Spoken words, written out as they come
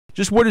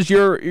Just what is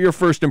your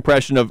first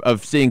impression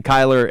of seeing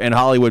Kyler and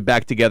Hollywood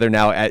back together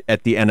now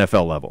at the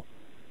NFL level?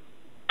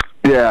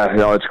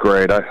 Yeah, it's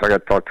great. I got to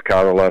talk to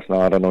Kyler last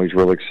night. I know he's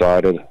really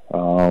excited.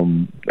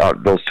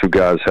 Those two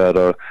guys had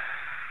a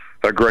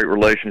great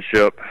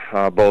relationship,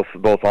 both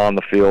on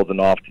the field and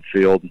off the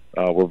field.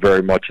 We're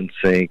very much in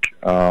sync.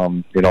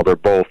 They're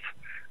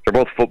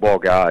both football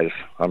guys.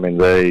 I mean,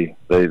 they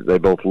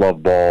both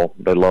love ball.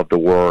 They love to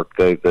work.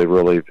 They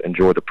really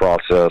enjoy the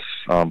process.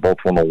 Both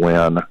want to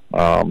win.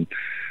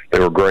 They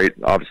were great,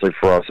 obviously,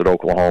 for us at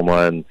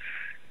Oklahoma, and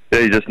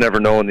you just never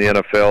know in the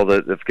NFL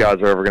that if guys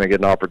are ever going to get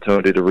an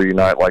opportunity to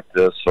reunite like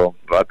this. So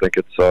I think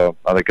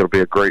it'll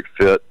be a great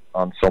fit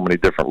on so many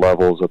different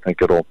levels. I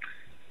think it'll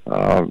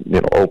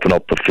open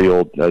up the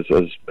field as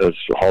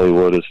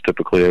Hollywood is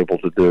typically able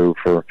to do,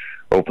 for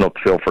open up the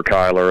field for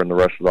Kyler and the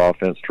rest of the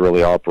offense to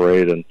really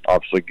operate, and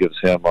obviously gives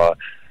him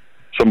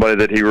somebody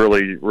that he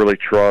really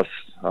trusts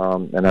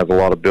and has a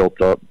lot of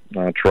built up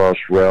trust,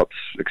 reps,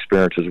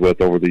 experiences with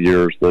over the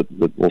years that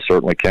will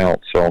certainly count.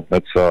 So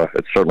it's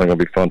certainly going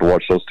to be fun to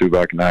watch those two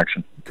back in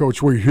action.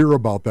 Coach, we hear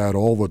about that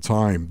all the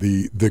time,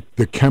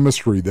 the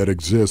chemistry that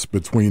exists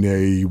between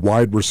a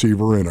wide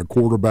receiver and a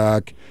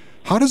quarterback.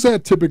 How does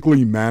that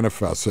typically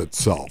manifest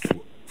itself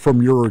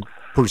from your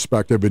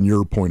perspective and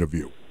your point of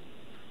view?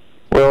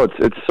 Well,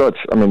 it's such.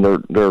 I mean,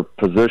 they're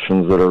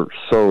positions that are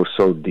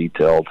so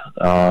detailed,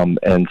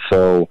 and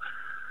so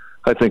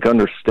I think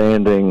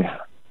understanding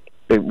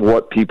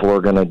what people are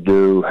going to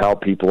do, how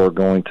people are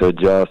going to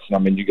adjust. I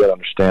mean, you got to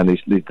understand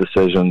these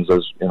decisions,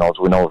 as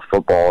we know with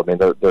football. I mean,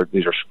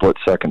 these are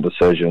split-second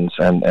decisions,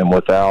 and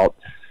without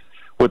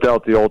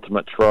the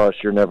ultimate trust,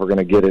 you're never going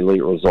to get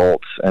elite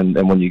results. And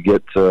when you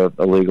get to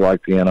a league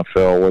like the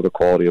NFL, where the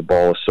quality of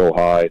ball is so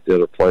high, the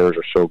other players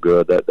are so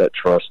good, that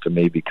trust to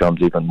me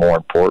becomes even more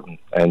important.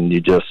 And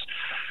you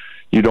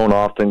don't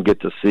often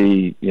get to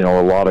see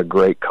a lot of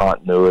great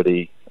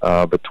continuity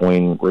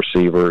between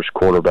receivers,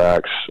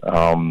 quarterbacks,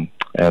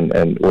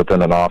 and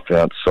within an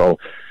offense. So,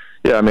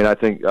 yeah, I mean, I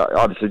think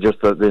obviously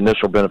just the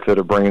initial benefit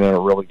of bringing in a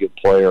really good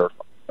player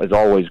is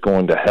always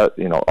going to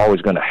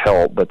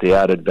help, but the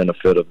added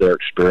benefit of their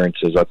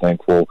experiences, I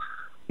think, will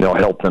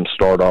help them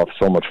start off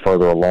so much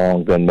further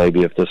along than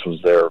maybe if this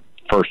was their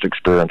first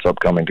experience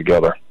coming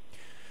together.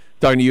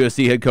 Talking to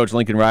USC head coach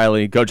Lincoln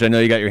Riley. Coach, I know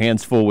you got your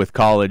hands full with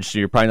college, so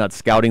you're probably not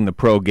scouting the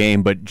pro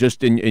game, but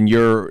just in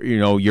your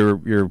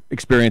your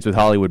experience with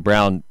Hollywood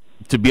Brown,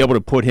 to be able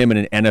to put him in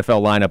an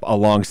NFL lineup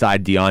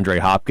alongside DeAndre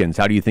Hopkins,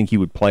 how do you think he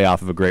would play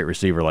off of a great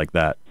receiver like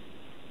that?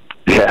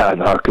 Yeah,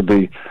 no, it could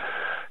be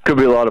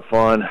a lot of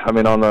fun. I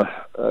mean,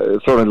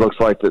 it certainly looks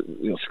like the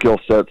skill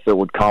sets that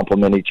would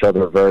complement each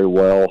other very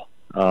well.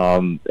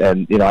 And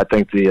I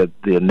think the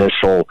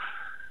initial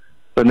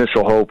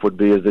hope would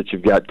be is that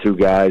you've got two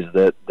guys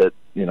that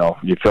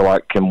you feel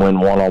like can win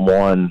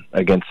one-on-one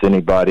against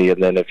anybody,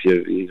 and then if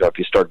you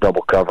start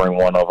double covering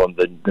one of them,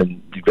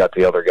 then you've got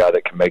the other guy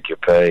that can make you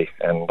pay.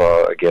 And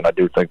again, I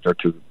do think they're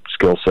two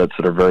skill sets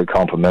that are very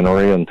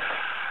complementary. And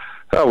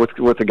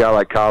with a guy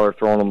like Kyler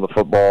throwing them the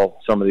football,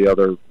 some of the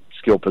other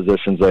skill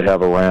positions they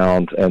have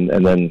around, and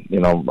then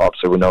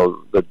obviously we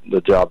know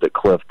the job that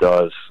Cliff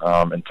does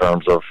in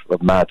terms of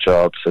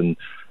matchups and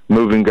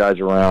moving guys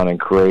around and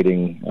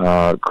creating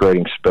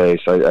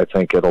space. I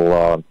think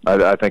it'll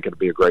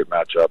be a great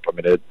matchup. I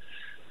mean,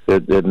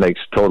 it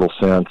makes total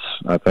sense.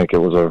 I think it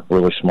was a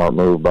really smart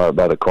move by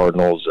the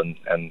Cardinals, and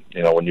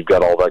when you've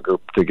got all that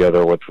group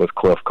together with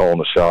Cliff calling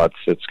the shots,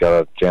 it's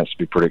got a chance to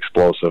be pretty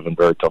explosive and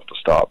very tough to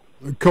stop.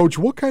 Coach,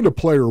 what kind of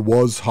player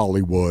was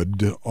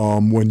Hollywood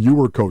when you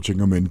were coaching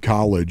him in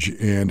college,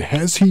 and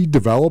has he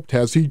developed,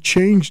 has he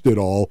changed at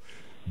all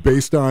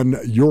based on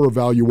your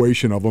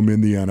evaluation of him in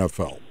the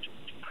NFL?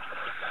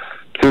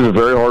 He was a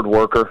very hard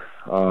worker,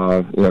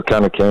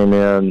 kind of came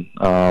in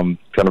kind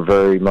of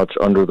very much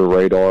under the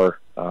radar,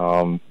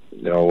 and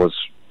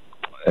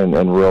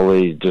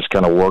really just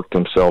kind of worked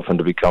himself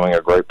into becoming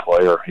a great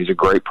player. He's a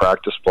great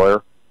practice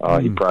player.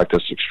 He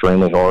practiced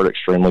extremely hard,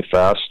 extremely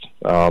fast,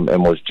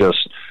 and was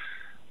just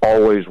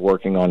always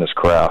working on his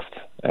craft.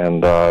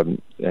 And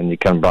you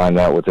combine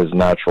that with his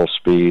natural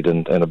speed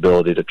and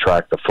ability to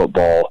track the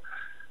football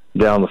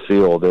down the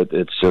field,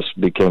 it's just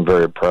became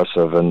very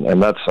impressive.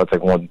 And that's, I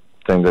think, one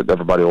thing that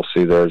everybody will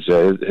see there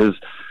is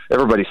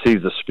everybody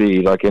sees the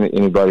speed. Like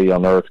anybody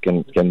on earth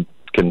can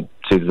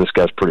see that this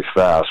guy's pretty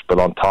fast, but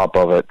on top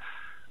of it,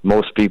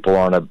 most people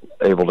aren't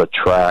able to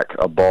track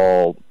a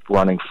ball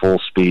running full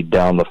speed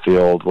down the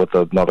field with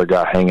another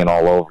guy hanging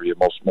all over you.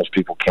 Most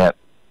people can't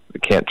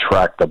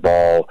track the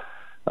ball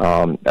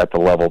at the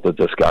level that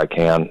this guy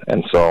can.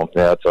 And so,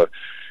 yeah,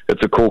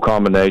 it's a cool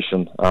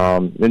combination.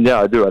 And yeah,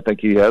 I do. I think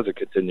he has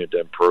continued to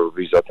improve.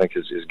 I think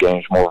his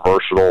game's more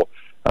versatile.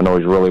 I know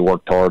he's really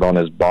worked hard on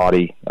his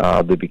body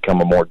to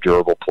become a more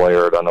durable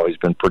player. And I know he's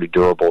been pretty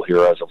durable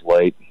here as of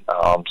late.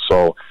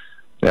 So,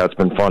 yeah, it's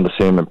been fun to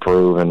see him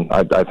improve, and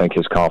I think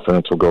his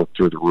confidence will go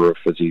through the roof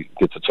as he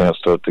gets a chance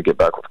to get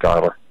back with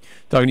Kyler.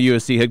 Talking to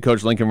USC head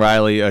coach Lincoln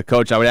Riley.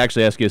 Coach, I would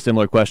actually ask you a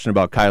similar question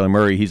about Kyler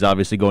Murray. He's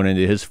obviously going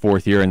into his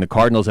 4th year, and the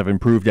Cardinals have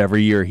improved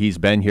every year he's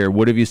been here.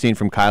 What have you seen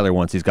from Kyler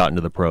once he's gotten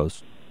to the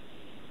pros?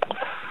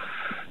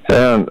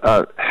 And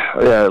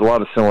yeah, a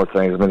lot of similar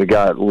things. I mean, the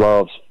guy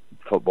loves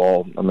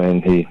football. I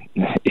mean,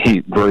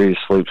 he breathes,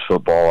 sleeps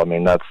football. I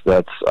mean, that's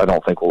I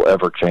don't think will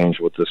ever change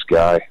with this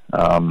guy.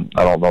 I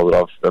don't know that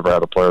I've ever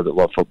had a player that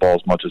loves football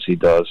as much as he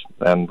does,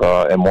 and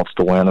wants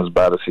to win as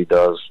bad as he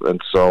does.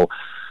 And so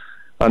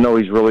I know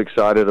he's really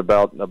excited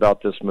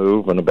about this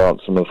move and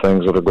about some of the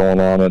things that are going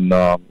on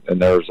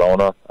in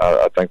Arizona.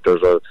 I think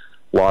there's a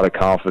lot of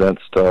confidence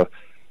to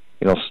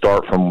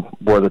start from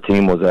where the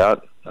team was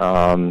at,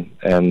 and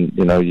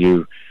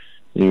you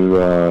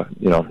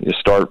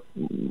start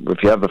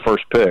if you have the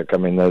first pick. I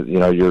mean,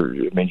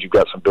 it means you've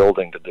got some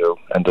building to do,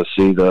 and to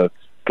see the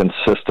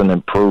consistent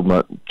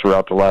improvement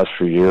throughout the last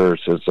few years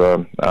is,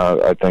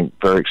 I think,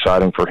 very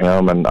exciting for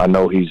him. And I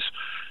know he's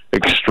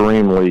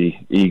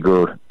extremely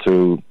eager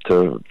for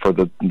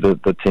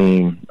the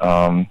team,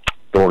 the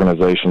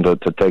organization to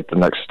take the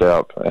next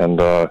step. And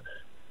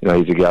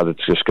he's a guy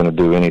that's just going to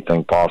do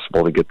anything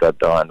possible to get that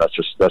done. That's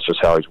just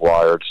how he's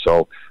wired.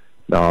 So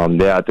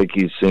I think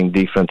he's seeing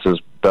defenses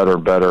better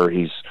and better.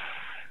 He's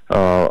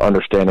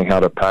understanding how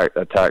to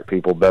attack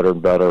people better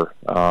and better.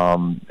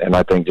 And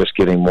I think just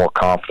getting more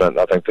confident.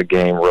 I think the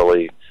game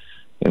really,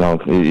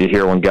 you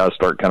hear when guys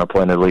start kind of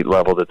playing elite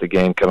level that the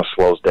game kind of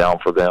slows down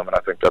for them. And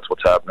I think that's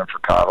what's happening for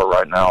Kyler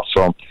right now.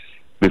 So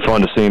it'll be fun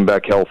to see him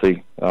back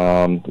healthy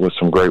with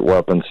some great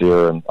weapons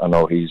here. And I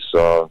know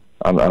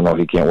I know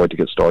he can't wait to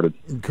get started.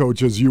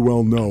 Coach, as you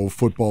well know,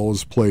 football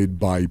is played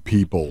by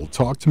people.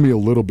 Talk to me a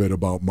little bit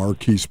about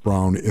Marquise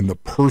Brown and the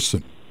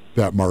person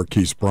that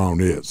Marquise Brown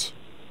is.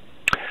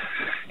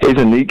 He's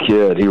a neat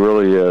kid. He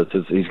really is.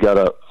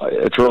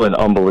 It's really an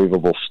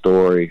unbelievable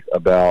story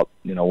about,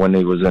 when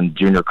he was in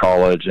junior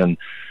college and,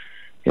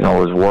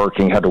 was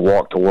working, had to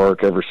walk to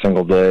work every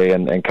single day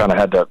and kind of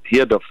had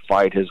to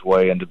fight his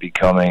way into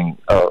becoming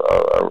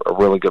a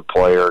really good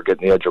player,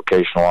 getting the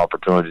educational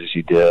opportunities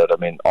he did. I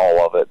mean,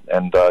 all of it.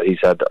 And he's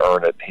had to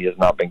earn it. He has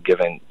not been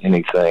given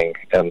anything.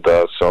 And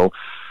so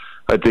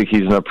I think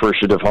he's an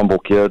appreciative, humble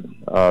kid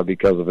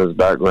because of his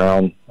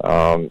background.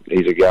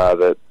 He's a guy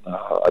that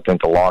I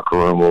think the locker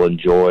room will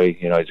enjoy.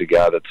 He's a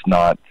guy that's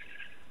not,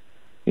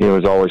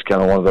 he's always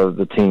kind of one of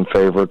the team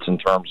favorites in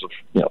terms of,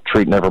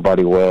 treating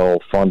everybody well,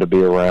 fun to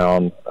be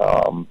around.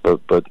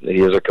 But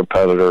he is a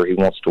competitor. He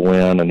wants to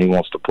win, and he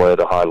wants to play at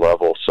a high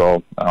level.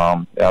 So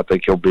I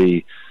think he'll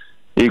be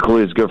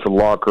equally as good for the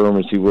locker room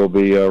as he will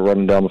be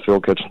running down the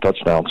field catching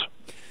touchdowns.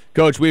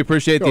 Coach, we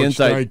appreciate the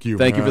insight.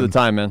 Thank you for the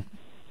time, man.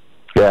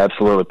 Yeah,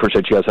 absolutely.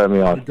 Appreciate you guys having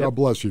me on. God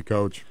bless you,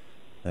 Coach.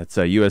 That's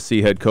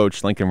USC head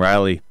coach Lincoln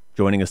Riley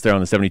joining us there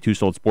on the 72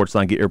 Sold Sports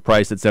Line. Get your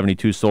price at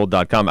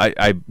 72sold.com.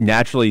 I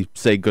naturally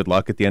say good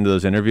luck at the end of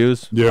those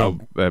interviews. Yeah.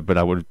 But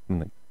I would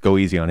go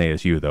easy on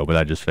ASU, though. But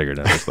I just figured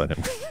I'd just let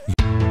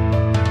him.